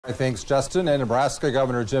Thanks, Justin. And Nebraska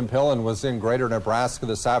Governor Jim Pillen was in Greater Nebraska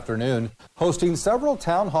this afternoon, hosting several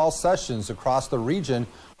town hall sessions across the region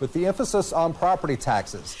with the emphasis on property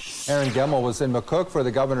taxes. Aaron Gemmel was in McCook for the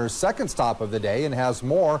governor's second stop of the day and has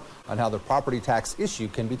more on how the property tax issue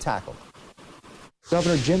can be tackled.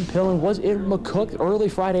 Governor Jim Pillen was in McCook early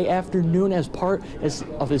Friday afternoon as part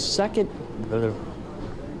of his second.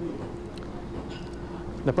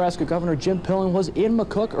 Nebraska Governor Jim Pillen was in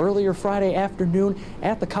McCook earlier Friday afternoon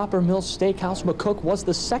at the Coppermill Steakhouse. McCook was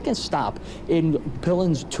the second stop in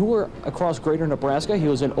Pillen's tour across Greater Nebraska. He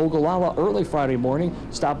was in Ogallala early Friday morning,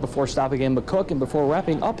 stopped before stopping in McCook and before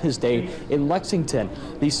wrapping up his day in Lexington.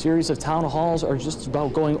 These series of town halls are just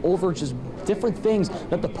about going over just different things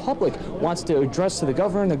that the public wants to address to the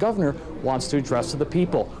governor and the governor wants to address to the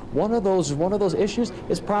people. One of those issues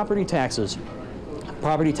is property taxes.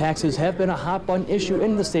 Property taxes have been a hot-button issue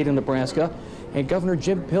in the state of Nebraska, and Governor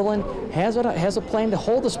Jim Pillen has a plan to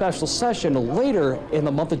hold a special session later in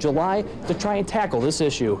the month of July to try and tackle this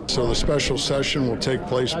issue. So the special session will take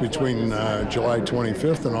place between July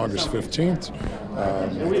 25th and August 15th. I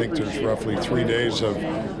think there's roughly 3 days of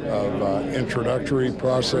introductory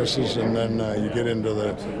processes, and then you get into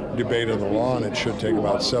the debate of the law, and it should take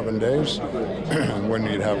about 7 days when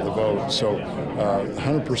you'd have the vote. So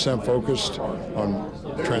 100% focused on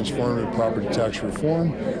transformative property tax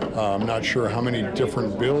reform. I'm not sure how many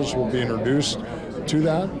different bills will be introduced to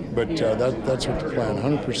that, but that's what the plan,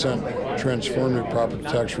 100% transformative property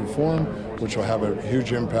tax reform, which will have a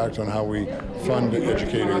huge impact on how we fund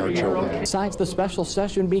educating our children. Besides the special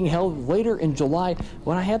session being held later in July,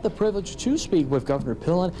 when I had the privilege to speak with Governor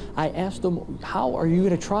Pillen, I asked him, how are you going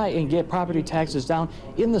to try and get property taxes down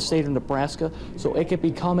in the state of Nebraska so it can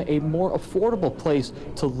become a more affordable place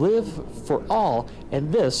to live for all?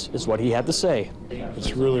 And this is what he had to say.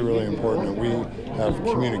 It's really, really important that we have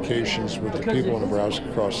communications with the people of Nebraska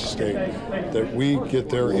across the state, that we get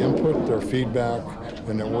their input, their feedback,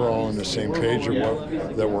 and that we're all on the same page of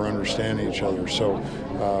that we're understanding each other. So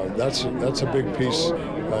that's a big piece.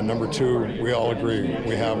 Number two, we all agree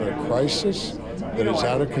we have a crisis that is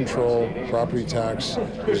out of control. Property tax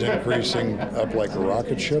is increasing up like a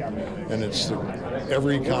rocket ship, and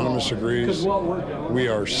every economist agrees we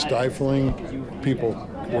are stifling people.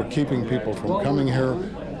 We're keeping people from coming here.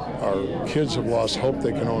 Our kids have lost hope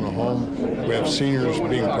they can own a home. We have seniors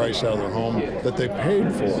being priced out of their home that they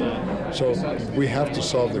paid for. So we have to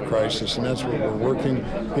solve the crisis, and that's what we're working,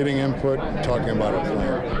 getting input, talking about our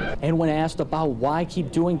plan. And when asked about why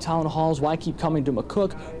keep doing town halls, why keep coming to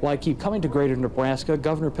McCook, why keep coming to Greater Nebraska,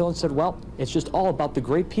 Governor Pillen said, well, it's just all about the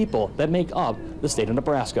great people that make up the state of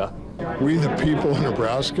Nebraska. We, the people of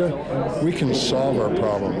Nebraska, we can solve our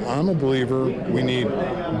problem. I'm a believer we need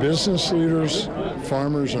business leaders,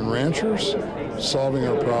 farmers, and ranchers solving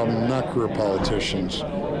our problem, not career politicians.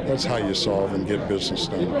 That's how you solve and get business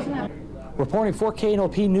done. Reporting for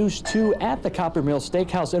KNOP News 2 at the Coppermill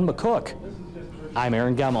Steakhouse in McCook, I'm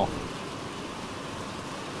Aaron Gemmel.